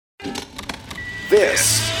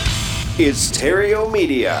This is Stereo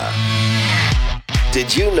Media.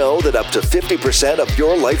 Did you know that up to 50% of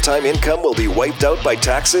your lifetime income will be wiped out by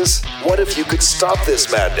taxes? What if you could stop this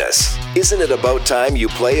madness? Isn't it about time you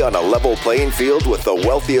play on a level playing field with the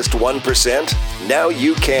wealthiest 1%? Now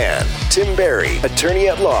you can. Tim Berry, attorney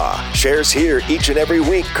at law, shares here each and every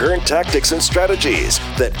week current tactics and strategies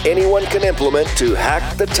that anyone can implement to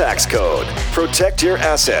hack the tax code, protect your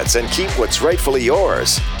assets, and keep what's rightfully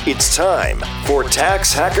yours. It's time for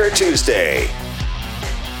Tax Hacker Tuesday.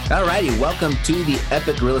 Alrighty, welcome to the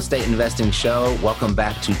Epic Real Estate Investing Show. Welcome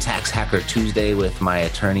back to Tax Hacker Tuesday with my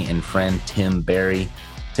attorney and friend, Tim Berry.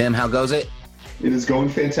 Tim, how goes it? It is going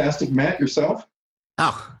fantastic. Matt, yourself?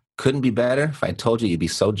 Oh, couldn't be better. If I told you, you'd be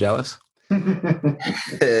so jealous. On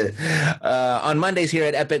Mondays here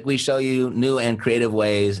at Epic, we show you new and creative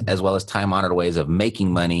ways, as well as time-honored ways of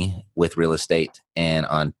making money with real estate. And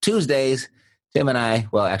on Tuesdays, Tim and I,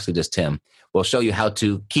 well, actually just Tim, will show you how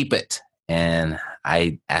to keep it. And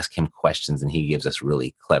I ask him questions, and he gives us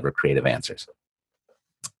really clever, creative answers.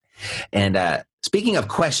 And speaking of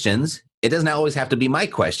questions, it doesn't always have to be my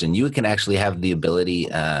question. You can actually have the ability,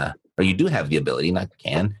 or you do have the ability, not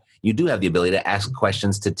can, you do have the ability to ask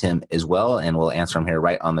questions to Tim as well, and we'll answer them here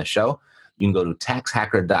right on the show. You can go to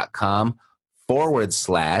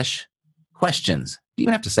taxhacker.com/questions. Do you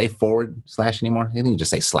even have to say / anymore? I think you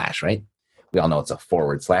just say /, right? We all know it's a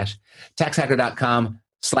 /.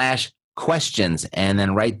 taxhacker.com/questions. And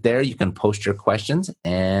then right there, you can post your questions,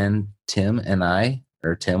 and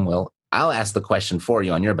I'll ask the question for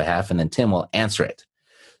you on your behalf, and then Tim will answer it.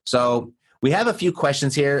 So we have a few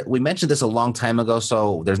questions here. We mentioned this a long time ago,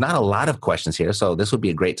 so there's not a lot of questions here. So this would be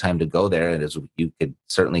a great time to go there. And you could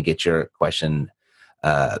certainly get your question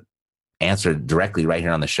answered directly right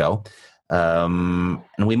here on the show. And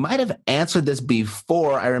we might have answered this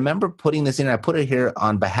before. I remember putting this in. I put it here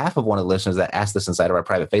on behalf of one of the listeners that asked this inside of our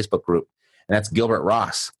private Facebook group, and that's Gilbert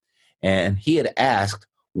Ross. And he had asked,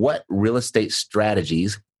 what real estate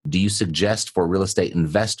strategies do you suggest for real estate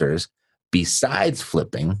investors besides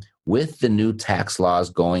flipping with the new tax laws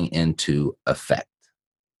going into effect?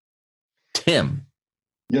 Tim.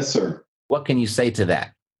 Yes, sir. What can you say to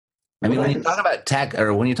that? I mean, when you talk about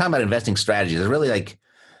when you're talking about investing strategies, it's really like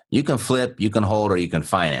you can flip, you can hold, or you can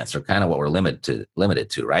finance, or kind of what we're limited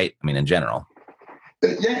to, right? I mean, in general.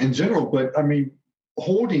 Yeah, in general. But I mean,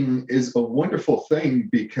 holding is a wonderful thing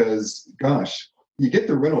because, gosh, you get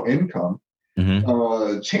the rental income.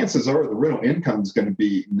 Mm-hmm. Chances are the rental income is going to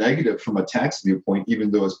be negative from a tax viewpoint,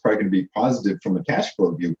 even though it's probably going to be positive from a cash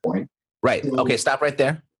flow viewpoint. Right. So, okay, stop right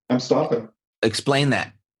there. I'm stopping. Explain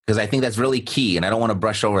that, because I think that's really key, and I don't want to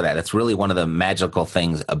brush over that. That's really one of the magical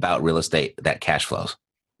things about real estate, that cash flows.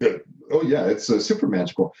 Oh, yeah, it's super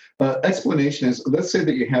magical. Explanation is, let's say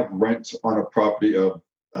that you have rent on a property of,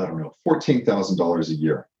 $14,000 a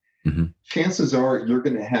year. Mm-hmm. Chances are you're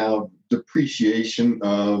going to have depreciation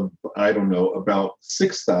of, about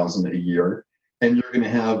 $6,000 a year, and you're going to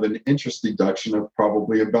have an interest deduction of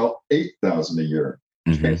probably about $8,000 a year.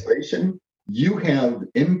 Mm-hmm. Translation, you have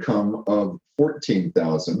income of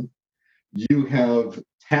 $14,000. You have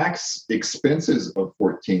tax expenses of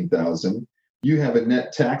 $14,000. You have a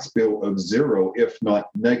net tax bill of $0, if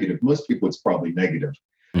not negative. Most people, it's probably negative.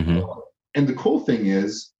 Mm-hmm. And the cool thing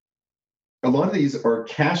is, a lot of these are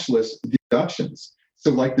cashless deductions.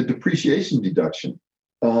 So like the depreciation deduction,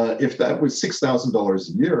 if that was $6,000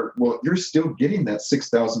 a year, well, you're still getting that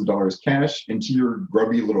 $6,000 cash into your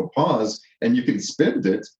grubby little paws, and you can spend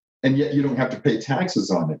it, and yet you don't have to pay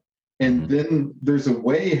taxes on it. And mm-hmm. then there's a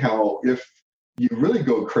way how, if you really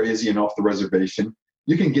go crazy and off the reservation,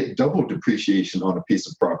 you can get double depreciation on a piece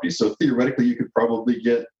of property. So theoretically, you could probably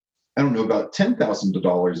get, about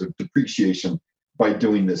 $10,000 of depreciation by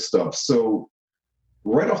doing this stuff. So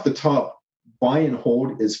right off the top, buy and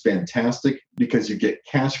hold is fantastic because you get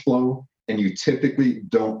cash flow, and you typically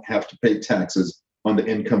don't have to pay taxes on the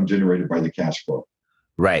income generated by the cash flow.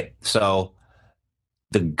 Right. So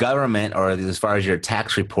the government, or as far as your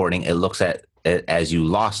tax reporting, it looks at it as you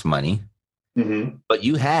lost money. Mm-hmm. But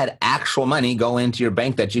you had actual money go into your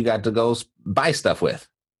bank that you got to go buy stuff with.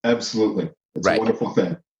 Absolutely. It's right. A wonderful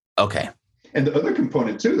thing. Okay. And the other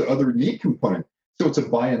component too, the other neat component. So it's a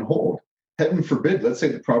buy and hold. Heaven forbid, let's say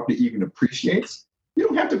the property even appreciates. You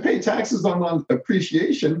don't have to pay taxes on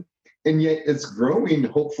appreciation, and yet it's growing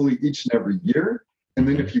hopefully each and every year. And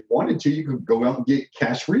then if you wanted to, you could go out and get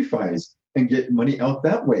cash refis and get money out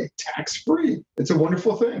that way, tax-free. It's a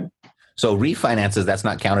wonderful thing. So refinances, that's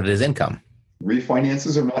not counted as income.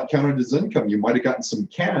 Refinances are not counted as income. You might have gotten some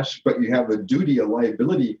cash, but you have a duty, a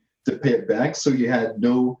liability to pay it back. So you had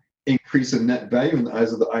no increase in net value in the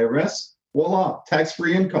eyes of the IRS. Voila,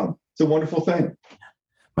 tax-free income. It's a wonderful thing.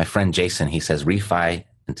 My friend Jason, he says, refi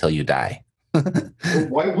until you die. Well,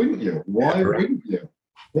 why wouldn't you? Why wouldn't you?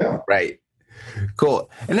 Yeah. Right. Cool.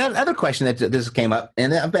 And another question that this came up,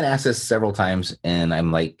 and I've been asked this several times, and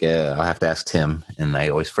I'm like, I'll have to ask Tim, and I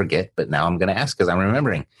always forget, but now I'm going to ask because I'm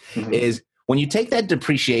remembering, is when you take that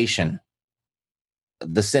depreciation,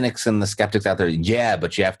 the cynics and the skeptics out there, yeah,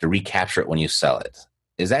 but you have to recapture it when you sell it.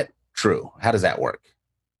 Is that true? How does that work?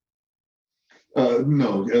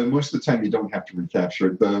 No, most of the time you don't have to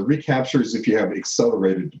recapture it. The recapture is if you have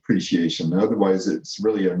accelerated depreciation. Otherwise, it's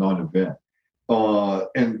really a non-event.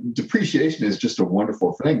 And depreciation is just a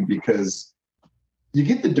wonderful thing because you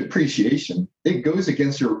get the depreciation. It goes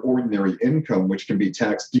against your ordinary income, which can be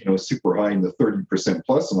taxed, super high in the 30%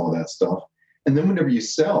 plus and all that stuff. And then whenever you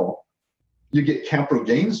sell, you get capital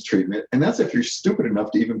gains treatment. And that's if you're stupid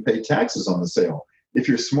enough to even pay taxes on the sale. If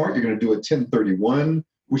you're smart, you're going to do a 1031,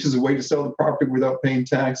 which is a way to sell the property without paying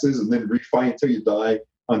taxes, and then refi until you die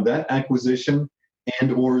on that acquisition.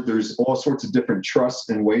 And or there's all sorts of different trusts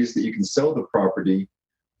and ways that you can sell the property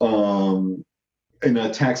in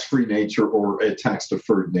a tax-free nature or a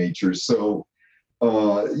tax-deferred nature. So,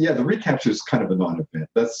 the recapture is kind of a non-event.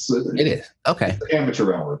 It is. Okay. It's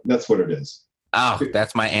amateur hour. That's what it is. Oh,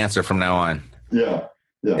 that's my answer from now on. Yeah.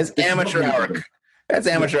 It's amateur hour. That's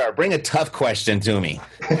amateur hour. Bring a tough question to me.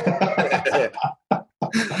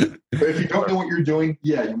 But if you don't know what you're doing,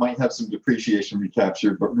 you might have some depreciation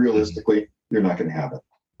recapture, but realistically, you're not going to have it.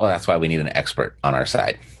 Well, that's why we need an expert on our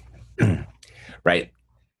side. Right.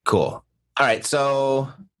 Cool. All right. So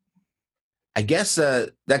I guess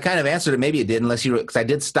that kind of answered it. Maybe it did, because I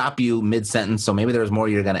did stop you mid-sentence. So maybe there was more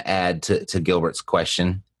you're going to add to Gilbert's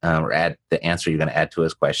question or add the answer you're going to add to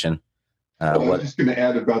his question. I'm just going to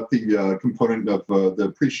add about the component of the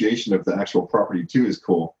appreciation of the actual property too is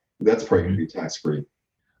cool. That's probably going to be tax-free.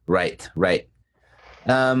 Right.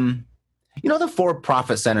 The four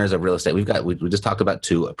profit centers of real estate, we just talked about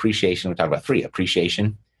two: appreciation. We talked about three: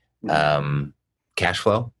 appreciation, cash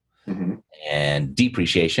flow, and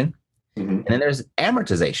depreciation. And then there's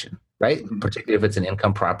amortization, right? Particularly if it's an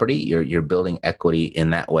income property, you're building equity in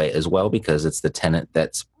that way as well, because it's the tenant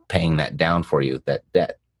that's paying that down for you, that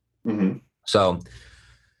debt. So,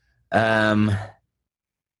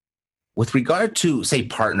 with regard to, say,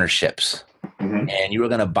 partnerships, and you were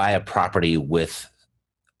going to buy a property with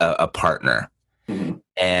a partner,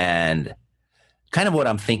 and kind of what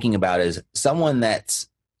I'm thinking about is someone that's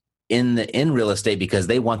in real estate because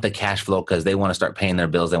they want the cash flow, because they want to start paying their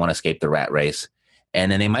bills, they want to escape the rat race,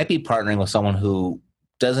 and then they might be partnering with someone who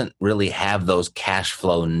doesn't really have those cash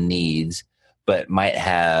flow needs, but might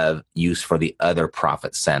have use for the other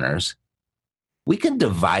profit centers. We can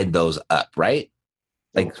divide those up, right?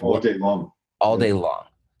 Like all day long.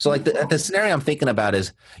 So like the scenario I'm thinking about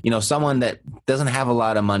is, someone that doesn't have a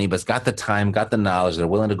lot of money, but's got the time, got the knowledge, they're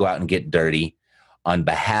willing to go out and get dirty on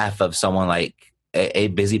behalf of someone like a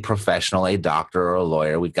busy professional, a doctor or a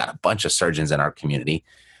lawyer. We've got a bunch of surgeons in our community.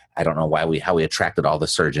 I don't know how we attracted all the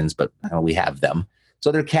surgeons, but we have them.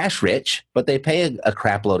 So they're cash rich, but they pay a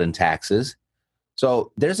crap load in taxes.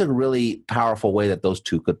 So there's a really powerful way that those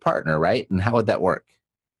two could partner, right? And how would that work?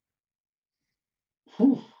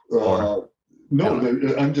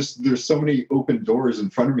 There's so many open doors in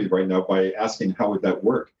front of me right now by asking how would that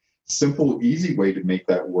work. Simple, easy way to make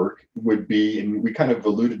that work would be, and we kind of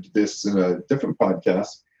alluded to this in a different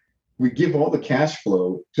podcast, we give all the cash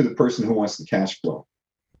flow to the person who wants the cash flow.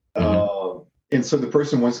 And so the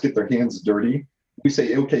person wants to get their hands dirty. We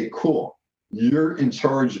say, okay, cool. You're in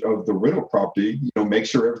charge of the rental property, make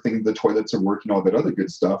sure everything, the toilets are working, all that other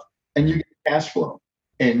good stuff, and you get cash flow.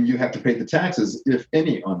 And you have to pay the taxes, if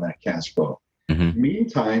any, on that cash flow.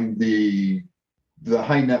 Meantime, the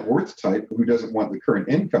high net worth type who doesn't want the current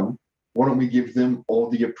income, why don't we give them all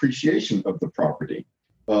the appreciation of the property?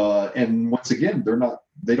 And once again,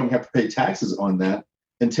 they don't have to pay taxes on that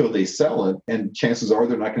until they sell it. And chances are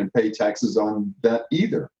they're not going to pay taxes on that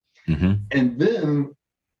either. And then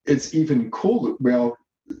it's even cooler. Well,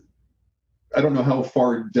 I don't know how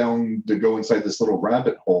far down to go inside this little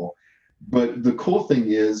rabbit hole, but the cool thing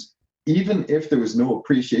is, even if there was no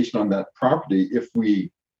appreciation on that property, if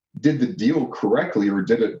we did the deal correctly or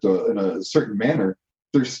did it in a certain manner,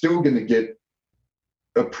 they're still going to get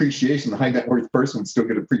appreciation. The high net worth person would still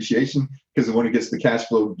get appreciation because when it gets the cash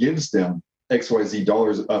flow, gives them XYZ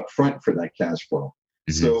dollars up front for that cash flow.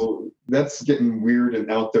 So that's getting weird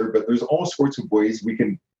and out there, but there's all sorts of ways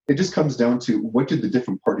it just comes down to what do the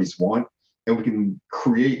different parties want, and we can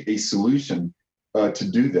create a solution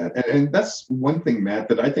to do that. And that's one thing, Matt,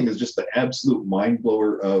 that I think is just the absolute mind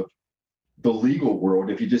blower of the legal world.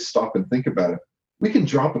 If you just stop and think about it, we can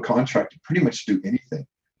drop a contract to pretty much do anything.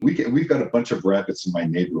 We've got a bunch of rabbits in my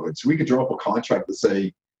neighborhood. So we could drop a contract to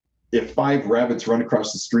say, if 5 rabbits run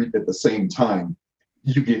across the street at the same time,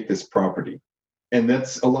 you get this property. And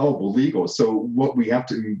that's allowable legal. So what we have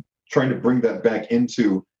to, trying to bring that back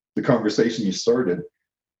into the conversation you started,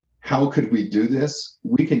 how could we do this?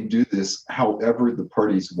 We can do this however the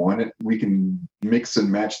parties want it. We can mix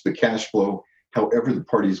and match the cash flow however the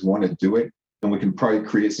parties want to do it. And we can probably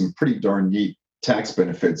create some pretty darn neat tax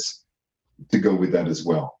benefits to go with that as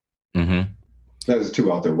well. Mm-hmm. That was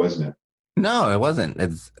too out there, wasn't it? No, it wasn't.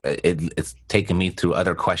 It's taken me through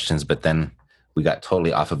other questions, but then we got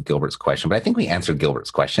totally off of Gilbert's question. But I think we answered Gilbert's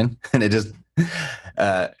question. And it just,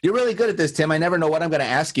 you're really good at this, Tim. I never know what I'm going to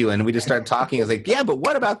ask you. And we just started talking. It's like, yeah, but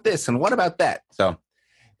what about this? And what about that? So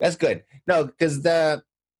that's good. No, because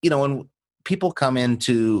when people come in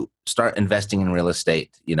to start investing in real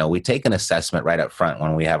estate, we take an assessment right up front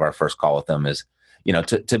when we have our first call with them is,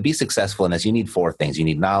 to be successful in this, you need 4 things. You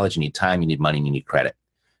need knowledge, you need time, you need money, and you need credit.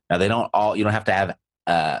 Now, they don't all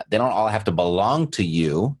have to belong to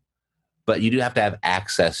you, but you do have to have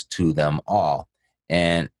access to them all.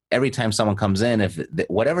 And every time someone comes in, if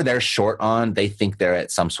whatever they're short on, they think they're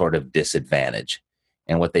at some sort of disadvantage.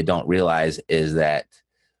 And what they don't realize is that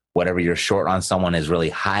whatever you're short on, someone is really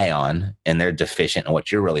high on, and they're deficient in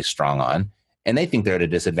what you're really strong on, and they think they're at a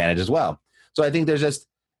disadvantage as well. So I think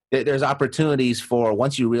there's opportunities for,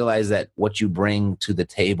 once you realize that what you bring to the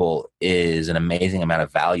table is an amazing amount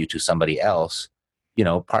of value to somebody else,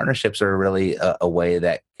 partnerships are really a way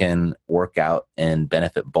that can work out and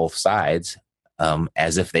benefit both sides,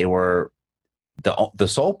 as if they were the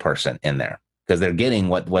sole person in there, because they're getting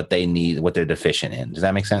what they need, what they're deficient in. Does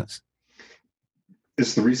that make sense?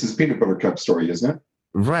 It's the Reese's peanut butter cup story, isn't it?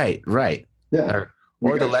 Right. Yeah.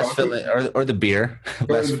 Or the less filling, or the beer.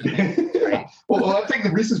 Yeah. Well, I think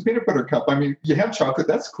the Reese's peanut butter cup. I mean, you have chocolate,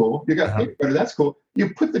 that's cool. You got peanut butter, that's cool.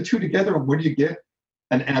 You put the two together, and what do you get?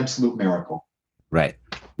 An absolute miracle. Right.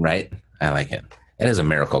 I like it. It is a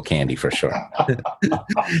miracle candy for sure.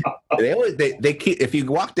 They keep, if you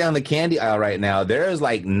walk down the candy aisle right now, there's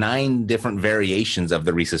like 9 different variations of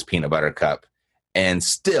the Reese's peanut butter cup, and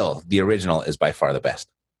still the original is by far the best.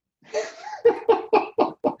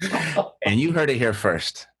 And you heard it here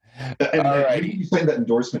first. And all right, you signed that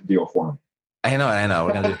endorsement deal for him. I know.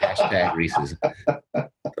 We're gonna do hashtag Reese's.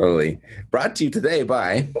 Totally. Brought to you today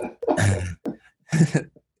by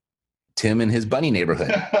Tim and his bunny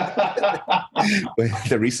neighborhood with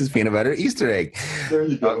the Reese's peanut butter Easter egg. There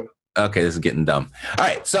you go. Okay, this is getting dumb. All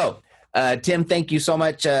right, so Tim, thank you so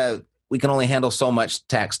much. We can only handle so much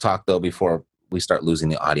tax talk though before we start losing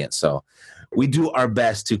the audience. So we do our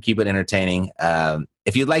best to keep it entertaining.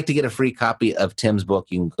 If you'd like to get a free copy of Tim's book,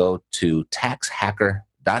 you can go to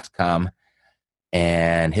taxhacker.com.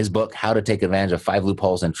 And his book, How to Take Advantage of 5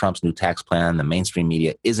 Loopholes in Trump's New Tax Plan, the mainstream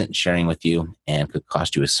media isn't sharing with you and could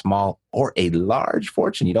cost you a small or a large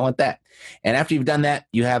fortune. You don't want that. And after you've done that,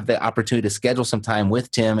 you have the opportunity to schedule some time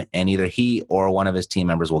with Tim, and either he or one of his team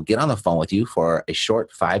members will get on the phone with you for a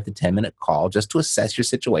short 5 to 10 minute call just to assess your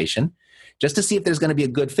situation, just to see if there's going to be a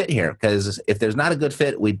good fit here. Because if there's not a good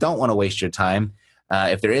fit, we don't want to waste your time.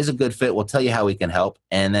 If there is a good fit, we'll tell you how we can help.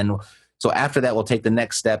 And then so after that, we'll take the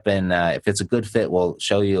next step, and if it's a good fit, we'll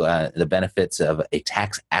show you the benefits of a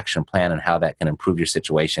tax action plan and how that can improve your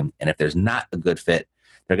situation. And if there's not a good fit,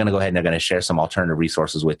 they're going to go ahead and they're going to share some alternative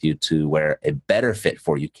resources with you to where a better fit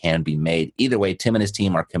for you can be made. Either way, Tim and his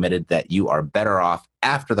team are committed that you are better off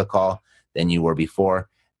after the call than you were before.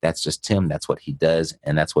 That's just Tim. That's what he does,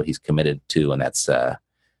 and that's what he's committed to, and that's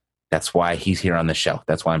why he's here on the show.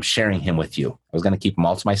 That's why I'm sharing him with you. I was going to keep him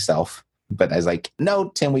all to myself, but I was like, no,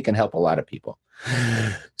 Tim, we can help a lot of people.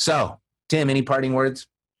 So, Tim, any parting words?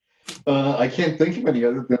 I can't think of any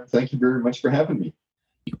other than thank you very much for having me.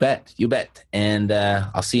 You bet. And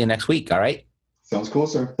I'll see you next week, all right? Sounds cool,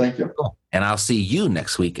 sir. Thank you. Cool. And I'll see you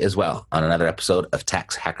next week as well on another episode of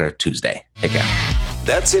Tax Hacker Tuesday. Take care.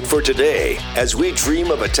 That's it for today, as we dream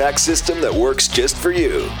of a tax system that works just for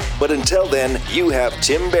you. But until then, you have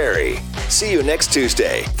Tim Barry. See you next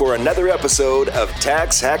Tuesday for another episode of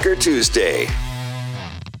Tax Hacker Tuesday.